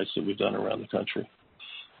sampling sites that we've done around the country.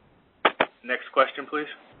 Next question, please.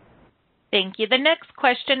 Thank you. The next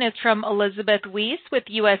question is from Elizabeth Weiss with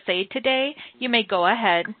USA Today. You may go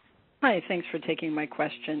ahead. Hi, thanks for taking my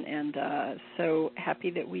question, and so happy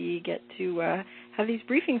that we get to have these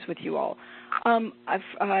briefings with you all.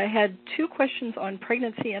 I had two questions on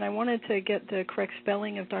pregnancy, and I wanted to get the correct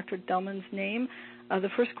spelling of Dr. Delman's name. The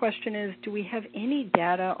first question is, do we have any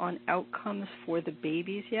data on outcomes for the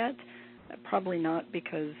babies yet? Probably not,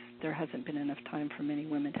 because there hasn't been enough time for many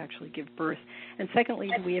women to actually give birth. And secondly,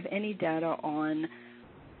 do we have any data on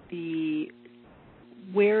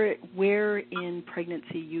where in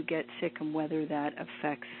pregnancy you get sick and whether that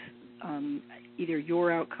affects either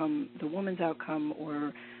your outcome, the woman's outcome,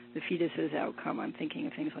 or the fetus's outcome? I'm thinking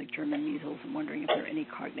of things like German measles and wondering if there are any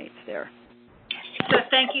cognates there. So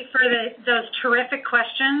thank you for those terrific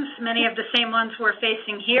questions, many of the same ones we're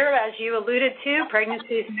facing here. As you alluded to,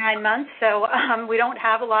 pregnancy is 9 months, so we don't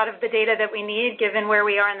have a lot of the data that we need given where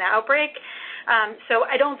we are in the outbreak. So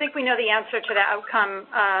I don't think we know the answer to the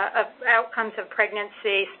outcomes of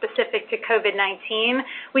pregnancy specific to COVID-19.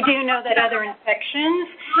 We do know that other infections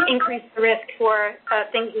increase the risk for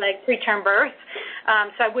things like preterm birth.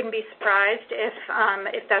 So I wouldn't be surprised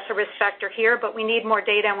if that's a risk factor here, but we need more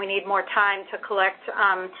data and we need more time to collect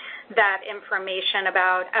that information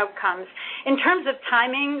about outcomes. In terms of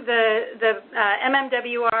timing, the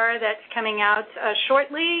MMWR that's coming out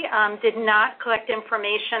shortly did not collect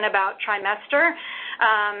information about trimester.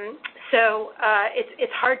 So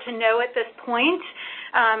it's hard to know at this point.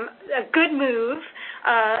 A good move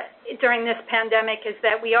during this pandemic is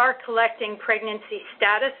that we are collecting pregnancy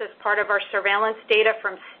status as part of our surveillance data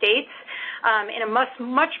from states. in a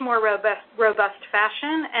much more robust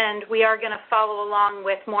fashion, and we are going to follow along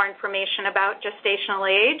with more information about gestational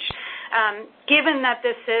age. Given that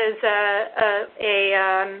this is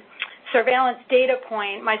a surveillance data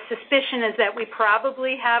point, my suspicion is that we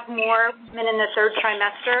probably have more women in the third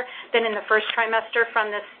trimester than in the first trimester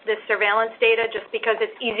from this surveillance data, just because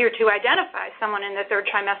it's easier to identify someone in the third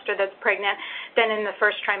trimester that's pregnant than in the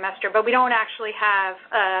first trimester. But we don't actually have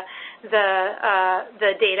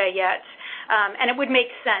the data yet. And it would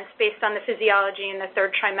make sense based on the physiology in the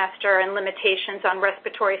third trimester and limitations on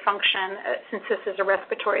respiratory function, since this is a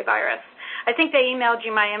respiratory virus. I think they emailed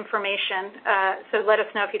you my information, so let us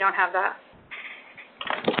know if you don't have that.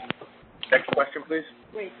 Next question, please.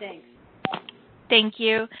 Great, thanks. Thank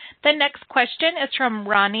you. The next question is from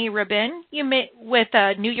Ronnie Rabin. With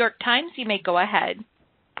New York Times. You may go ahead.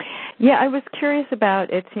 Yeah, I was curious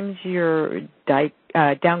about, it seems you're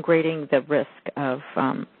downgrading the risk of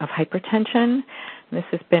hypertension. This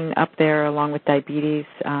has been up there along with diabetes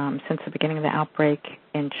since the beginning of the outbreak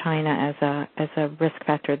in China as a risk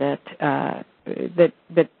factor that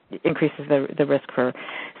increases the risk for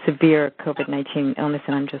severe COVID-19 illness.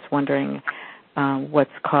 And I'm just wondering what's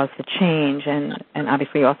caused the change. And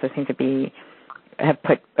obviously, you also seem to have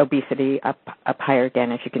put obesity up higher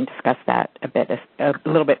again. If you can discuss that a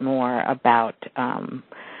little bit more about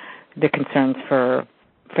the concerns for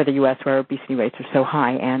the U.S. where obesity rates are so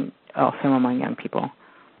high and also among young people.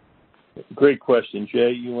 Great question.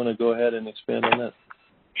 Jay, you want to go ahead and expand on that?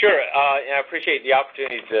 Sure, and I appreciate the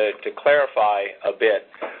opportunity to clarify a bit.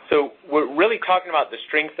 So we're really talking about the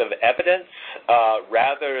strength of evidence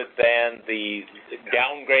rather than the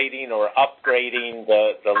downgrading or upgrading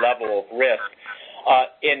the level of risk.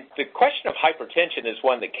 And the question of hypertension is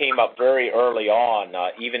one that came up very early on,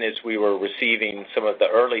 even as we were receiving some of the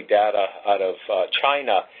early data out of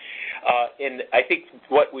China. And I think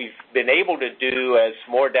what we've been able to do as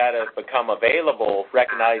more data have become available,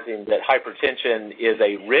 recognizing that hypertension is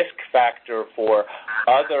a risk factor for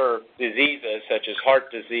other diseases such as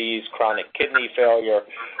heart disease, chronic kidney failure,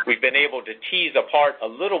 we've been able to tease apart a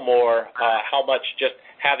little more how much just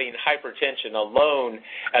having hypertension alone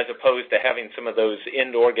as opposed to having some of those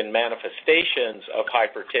end organ manifestations of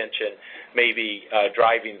hypertension may be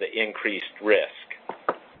driving the increased risk.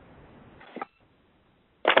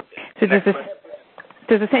 So does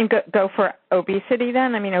the same go for obesity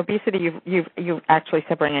then? I mean, obesity you've actually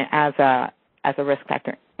separated it as a risk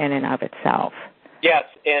factor in and of itself. Yes,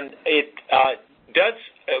 and it does,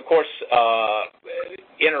 of course,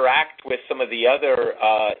 interact with some of the other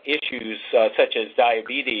issues such as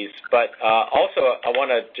diabetes. But also, I want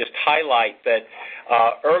to just highlight that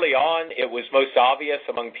early on, it was most obvious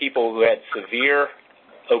among people who had severe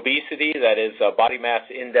obesity, that is a body mass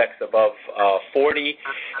index above 40.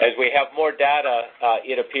 As we have more data,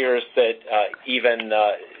 it appears that even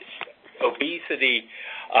obesity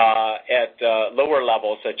at lower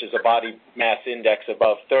levels, such as a body mass index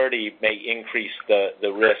above 30, may increase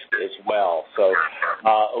the risk as well. So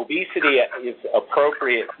obesity is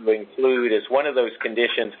appropriate to include as one of those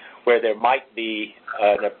conditions where there might be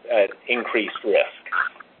an increased risk.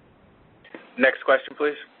 Next question,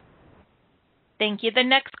 please. Thank you. The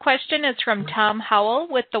next question is from Tom Howell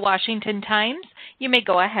with the Washington Times. You may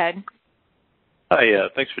go ahead. Hi,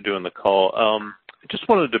 thanks for doing the call. I just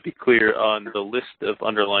wanted to be clear on the list of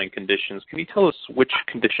underlying conditions. Can you tell us which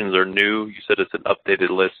conditions are new? You said it's an updated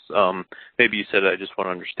list. Maybe you said I just want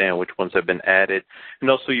to understand which ones have been added. And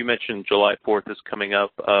also you mentioned July 4th is coming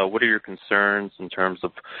up. What are your concerns in terms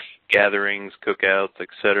of gatherings, cookouts, et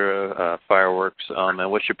cetera, fireworks, and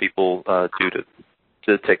what should people do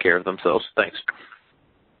to take care of themselves? Thanks.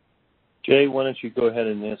 Jay, why don't you go ahead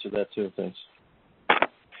and answer that too? Thanks.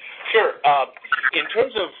 Sure. In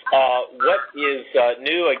terms of what is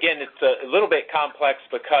new, again, it's a little bit complex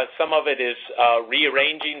because some of it is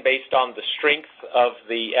rearranging based on the strength of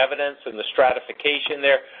the evidence and the stratification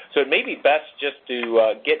there. So it may be best just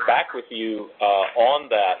to get back with you on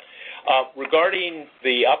that. Regarding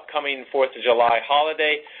the upcoming 4th of July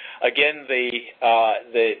holiday, again,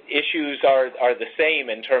 the issues are the same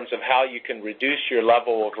in terms of how you can reduce your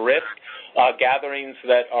level of risk. Gatherings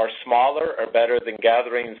that are smaller are better than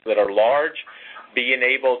gatherings that are large. Being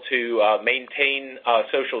able to maintain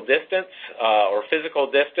social distance or physical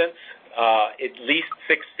distance at least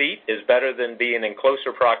 6 feet is better than being in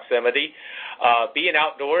closer proximity. Being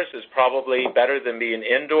outdoors is probably better than being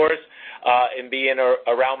indoors, and being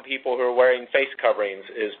around people who are wearing face coverings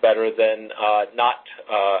is better than not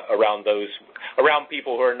around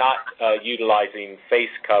people who are not utilizing face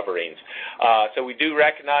coverings. So we do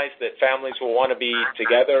recognize that families will want to be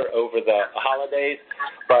together over the holidays,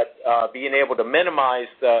 but being able to minimize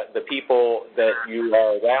the people that you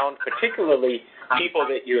are around, particularly people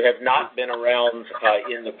that you have not been around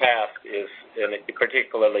in the past, is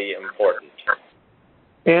particularly important.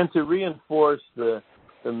 And to reinforce the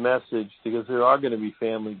message, because there are going to be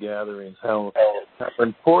family gatherings, how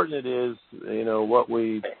important it is, what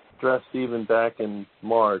we stressed even back in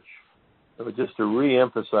March, just to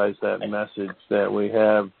reemphasize that message that we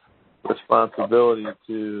have responsibility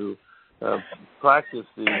to practice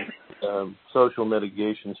these social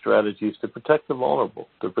mitigation strategies to protect the vulnerable,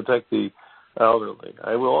 to protect the elderly.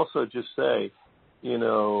 I will also just say,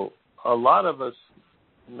 a lot of us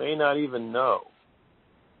may not even know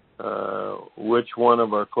which one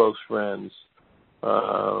of our close friends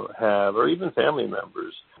have, or even family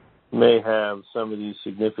members, may have some of these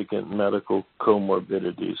significant medical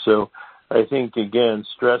comorbidities. So I think, again,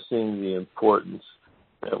 stressing the importance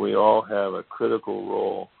that we all have a critical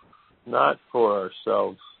role, not for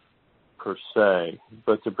ourselves per se,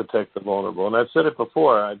 but to protect the vulnerable. And I've said it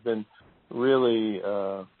before, I've been really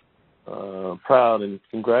proud and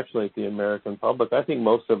congratulate the American public. I think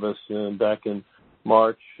most of us back in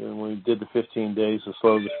March, and we did the 15 days to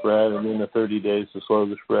slow the spread and then the 30 days to slow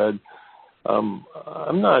the spread.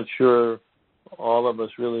 I'm not sure all of us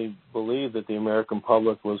really believed that the American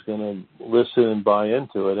public was going to listen and buy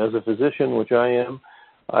into it. As a physician, which I am,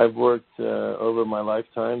 I've worked over my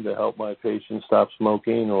lifetime to help my patients stop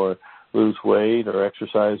smoking or lose weight or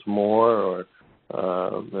exercise more or,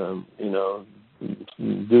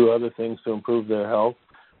 do other things to improve their health.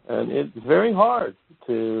 And it's very hard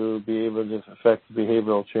to be able to affect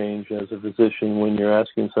behavioral change as a physician when you're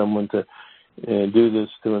asking someone to do this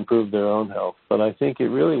to improve their own health. But I think it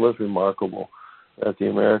really was remarkable that the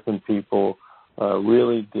American people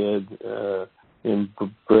really did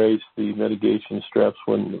embrace the mitigation steps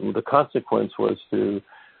when the consequence was to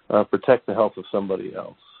protect the health of somebody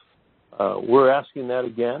else. We're asking that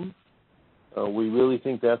again. We really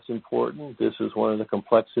think that's important. This is one of the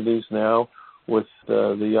complexities now with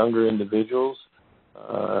the younger individuals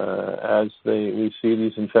as we see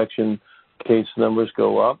these infection case numbers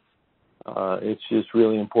go up. It's just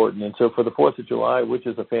really important. And so for the 4th of July, which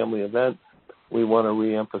is a family event, we want to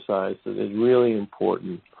reemphasize that it's really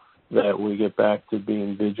important that we get back to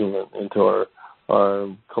being vigilant into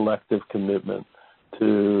our collective commitment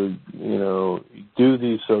to, do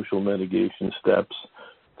these social mitigation steps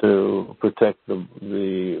to protect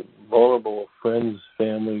the vulnerable friends,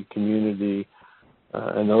 family, community,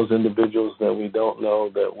 and those individuals that we don't know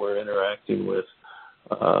that we're interacting with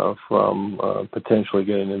from potentially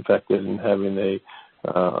getting infected and having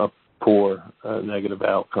a poor negative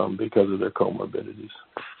outcome because of their comorbidities.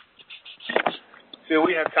 So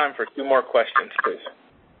we have time for 2 more questions, please.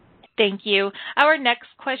 Thank you. Our next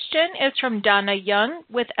question is from Donna Young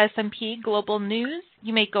with S&P Global News.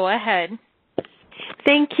 You may go ahead.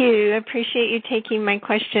 Thank you. I appreciate you taking my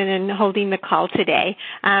question and holding the call today.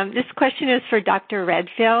 This question is for Dr.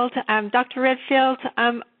 Redfield. Dr. Redfield,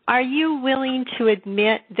 are you willing to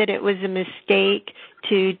admit that it was a mistake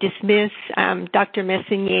to dismiss Dr.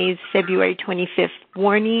 Messonnier's February 25th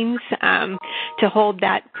warnings to hold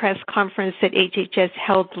that press conference that HHS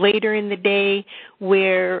held later in the day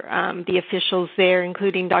where the officials there,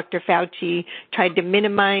 including Dr. Fauci, tried to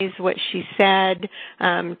minimize what she said,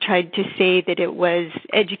 tried to say that it was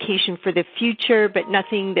education for the future, but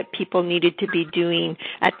nothing that people needed to be doing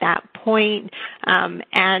at that point,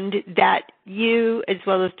 and that you, as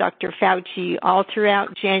well as Dr. Fauci, all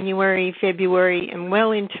throughout January, February, and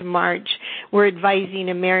well into March, were advising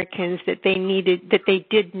Americans that they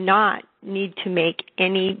did not need to make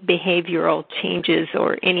any behavioral changes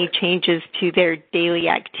or any changes to their daily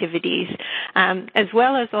activities, as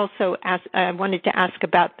well as also I wanted to ask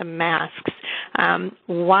about the masks.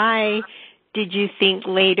 Why did you think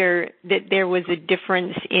later that there was a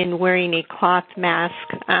difference in wearing a cloth mask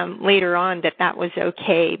later on, that was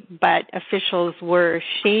okay, but officials were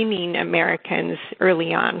shaming Americans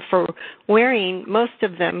early on for wearing, most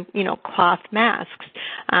of them, cloth masks?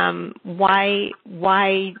 Why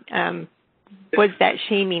was that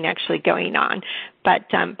shaming actually going on? But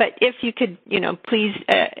if you could, please,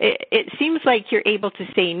 it seems like you're able to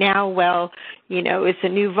say now, well, it's a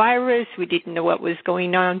new virus. We didn't know what was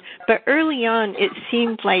going on. But early on, it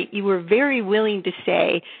seemed like you were very willing to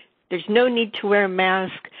say there's no need to wear a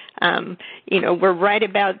mask. We're right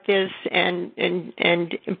about this, and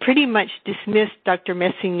pretty much dismissed Dr.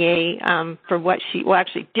 Messonnier for what she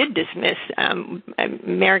actually did dismiss.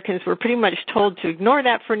 Americans were pretty much told to ignore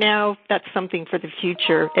that for now. That's something for the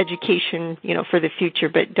future, education, for the future,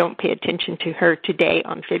 but don't pay attention to her today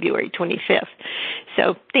on February 25th.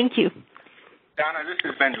 So thank you. Donna, this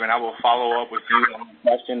is Benjamin. I will follow up with you on the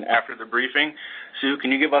question after the briefing. Sue,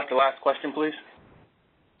 can you give us the last question, please?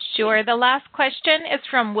 Sure. The last question is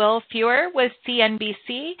from Will Fewer with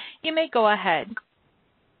CNBC. You may go ahead.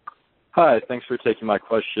 Hi. Thanks for taking my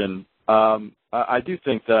question. I do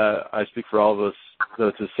think that I speak for all of us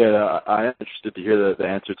to say that I am interested to hear the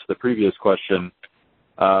answer to the previous question.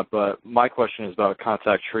 But my question is about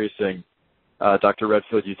contact tracing. Dr.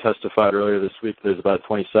 Redfield, you testified earlier this week there's about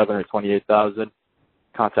 27 or 28,000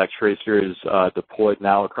 contact tracers deployed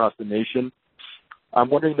now across the nation. I'm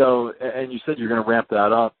wondering, though, and you said you're going to ramp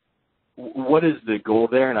that up, what is the goal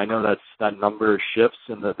there? And I know that number shifts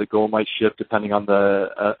and that the goal might shift depending on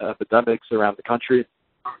the epidemics around the country.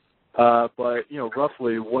 But,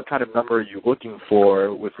 roughly what kind of number are you looking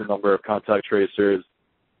for with the number of contact tracers?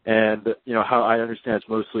 And, how I understand it's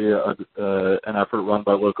mostly an effort run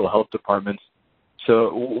by local health departments.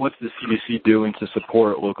 So what's the CDC doing to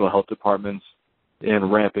support local health departments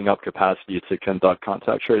in ramping up capacity to conduct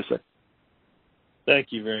contact tracing?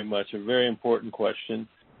 Thank you very much. A very important question.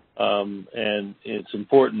 And it's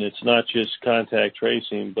important. It's not just contact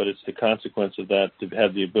tracing, but it's the consequence of that to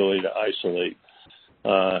have the ability to isolate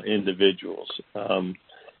individuals.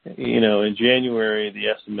 In January, the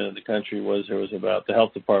estimate of the country was there was about, the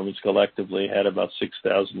health departments collectively had about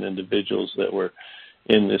 6,000 individuals that were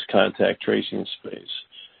in this contact tracing space.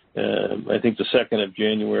 I think the 2nd of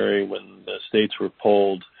January, when the states were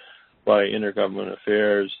polled by Intergovernment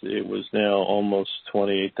Affairs, it was now almost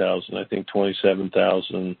 28,000, I think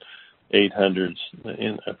 27,800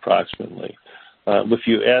 approximately. If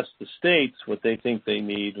you ask the states what they think they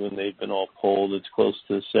need when they've been all polled, it's close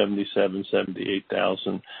to 77,000,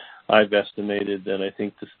 78,000. I've estimated that I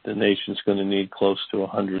think the nation's going to need close to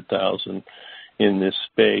 100,000 in this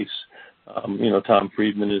space. Tom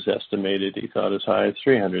Friedman has estimated he thought as high as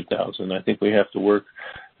 300,000. I think we have to work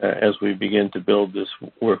as we begin to build this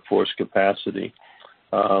workforce capacity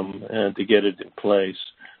and to get it in place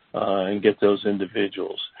and get those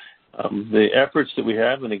individuals. The efforts that we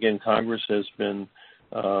have, and again, Congress has been,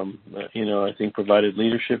 I think provided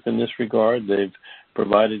leadership in this regard. They've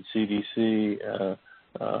provided CDC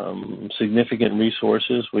significant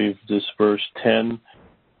resources. We've dispersed $10.25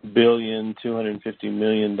 billion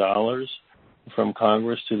from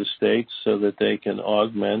Congress to the states so that they can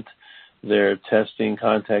augment their testing,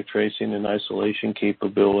 contact tracing, and isolation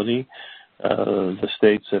capability. The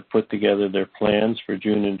states have put together their plans for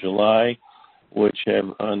June and July, which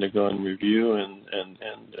have undergone review, and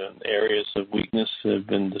areas of weakness have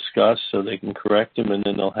been discussed so they can correct them, and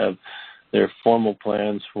then they'll have their formal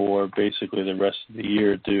plans for basically the rest of the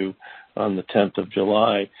year due on the 10th of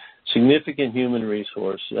July. Significant human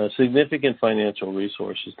resource, significant financial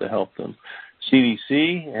resources to help them.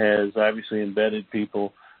 CDC has obviously embedded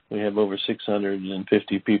people. We have over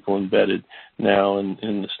 650 people embedded now in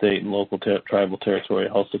the state and local tribal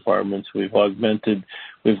territorial health departments. We've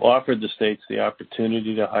offered the states the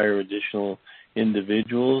opportunity to hire additional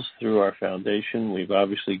individuals through our foundation. We've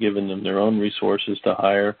obviously given them their own resources to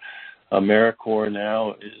hire. AmeriCorps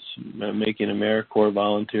now is making AmeriCorps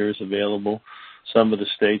volunteers available. Some of the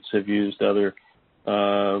states have used other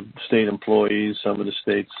state employees. Some of the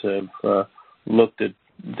states have looked at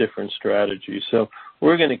different strategies. So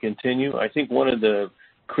we're going to continue. I think one of the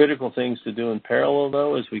critical things to do in parallel,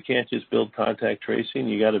 though, is we can't just build contact tracing.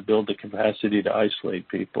 You got to build the capacity to isolate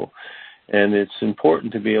people. And it's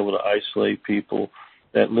important to be able to isolate people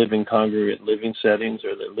that live in congregate living settings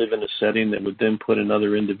or that live in a setting that would then put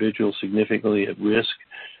another individual significantly at risk,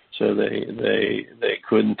 so they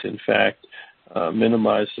couldn't, in fact,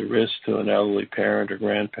 minimize the risk to an elderly parent or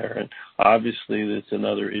grandparent. Obviously, that's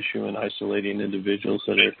another issue in isolating individuals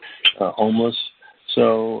that are homeless.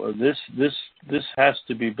 So this has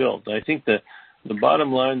to be built. I think that the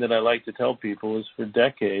bottom line that I like to tell people is for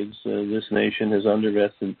decades, this nation has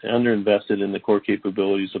underinvested in the core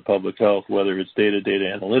capabilities of public health, whether it's data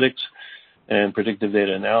analytics and predictive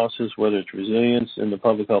data analysis, whether it's resilience in the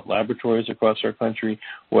public health laboratories across our country,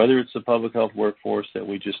 whether it's the public health workforce that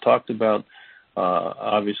we just talked about,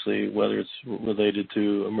 obviously, whether it's related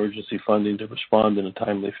to emergency funding to respond in a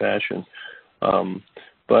timely fashion. But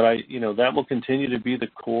that will continue to be the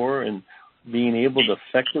core, and being able to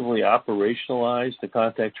effectively operationalize the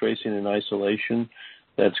contact tracing and isolation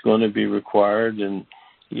that's going to be required. And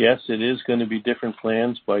yes, it is going to be different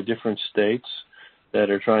plans by different states that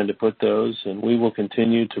are trying to put those, and we will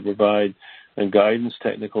continue to provide guidance,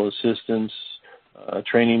 technical assistance,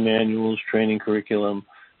 training manuals, training curriculum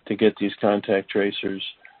to get these contact tracers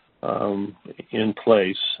in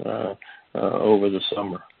place over the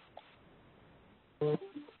summer.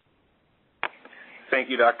 Thank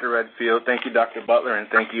you, Dr. Redfield. Thank you, Dr. Butler, and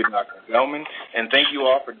thank you, Dr. Gelman. And thank you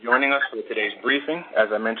all for joining us for today's briefing. As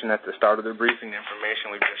I mentioned at the start of the briefing, the information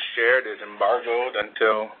we've just shared is embargoed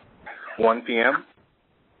until 1 p.m.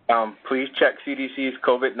 Please check CDC's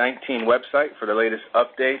COVID-19 website for the latest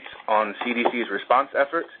updates on CDC's response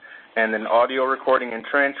efforts, and an audio recording and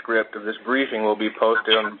transcript of this briefing will be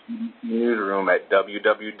posted on the newsroom at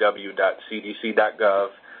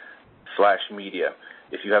www.cdc.gov/media.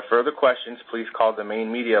 If you have further questions, please call the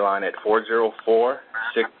main media line at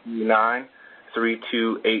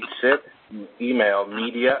 404-639-3286 and email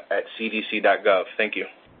media@cdc.gov. Thank you.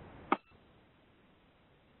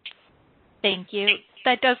 Thank you.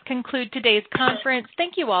 That does conclude today's conference.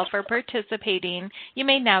 Thank you all for participating. You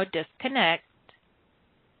may now disconnect.